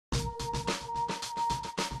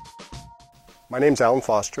My name's Al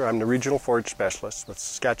Foster. I'm the Regional Forage Specialist with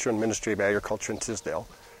Saskatchewan Ministry of Agriculture in Tisdale,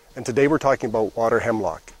 and today we're talking about water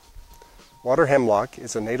hemlock. Water hemlock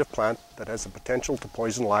is a native plant that has the potential to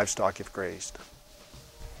poison livestock if grazed.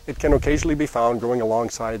 It can occasionally be found growing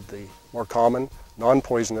alongside the more common,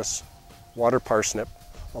 non-poisonous water parsnip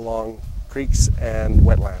along creeks and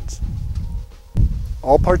wetlands.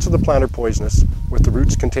 All parts of the plant are poisonous, with the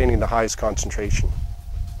roots containing the highest concentration.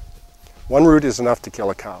 One root is enough to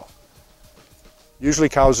kill a cow. Usually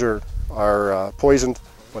cows are poisoned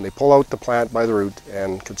when they pull out the plant by the root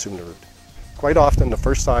and consume the root. Quite often the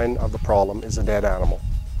first sign of the problem is a dead animal.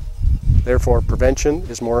 Therefore, prevention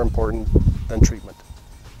is more important than treatment.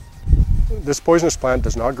 This poisonous plant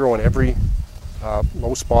does not grow in every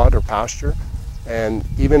low spot or pasture, and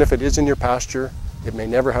even if it is in your pasture, it may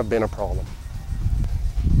never have been a problem.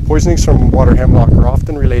 Poisonings from water hemlock are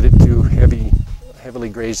often related to heavily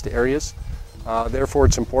grazed areas. Therefore,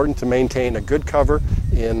 it's important to maintain a good cover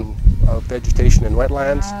in vegetation and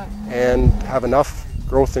wetlands and have enough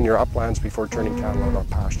growth in your uplands before turning cattle out on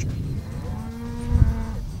pasture.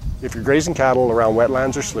 If you're grazing cattle around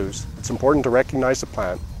wetlands or sloughs, it's important to recognize the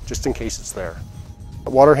plant just in case it's there.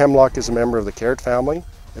 Water hemlock is a member of the carrot family.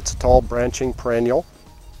 It's a tall branching perennial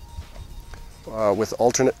with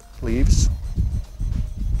alternate leaves.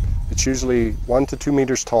 It's usually 1 to 2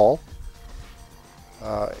 meters tall.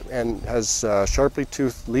 And has sharply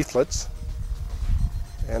toothed leaflets,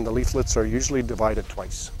 and the leaflets are usually divided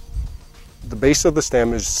twice. The base of the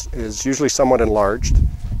stem is usually somewhat enlarged,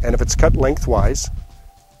 and if it's cut lengthwise,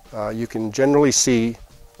 you can generally see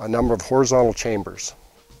a number of horizontal chambers.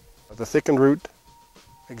 The thickened root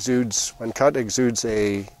when cut, exudes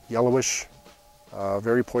a yellowish,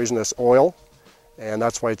 very poisonous oil, and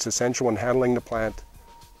that's why it's essential when handling the plant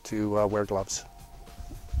to wear gloves.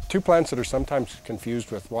 Two plants that are sometimes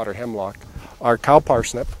confused with water hemlock are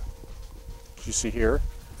Calpersnip, as you see here,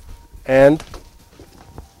 and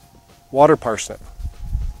water parsnip.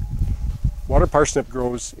 Water parsnip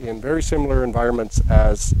grows in very similar environments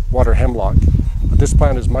as water hemlock, but this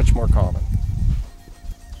plant is much more common.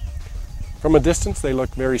 From a distance they look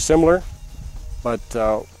very similar, but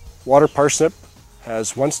water parsnip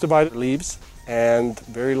has once divided leaves and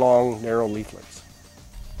very long, narrow leaflets.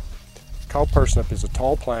 Calpersnip is a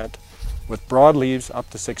tall plant with broad leaves up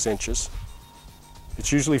to 6 inches.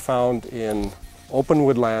 It's usually found in open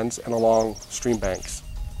woodlands and along stream banks.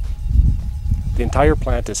 The entire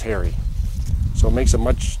plant is hairy, so it makes it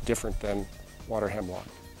much different than water hemlock.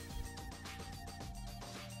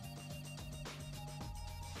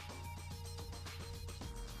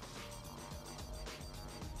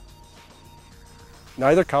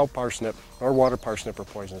 Neither Calpersnip nor water parsnip are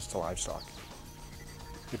poisonous to livestock.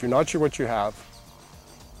 If you're not sure what you have,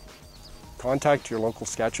 contact your local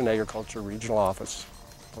Saskatchewan Agriculture Regional Office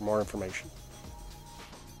for more information.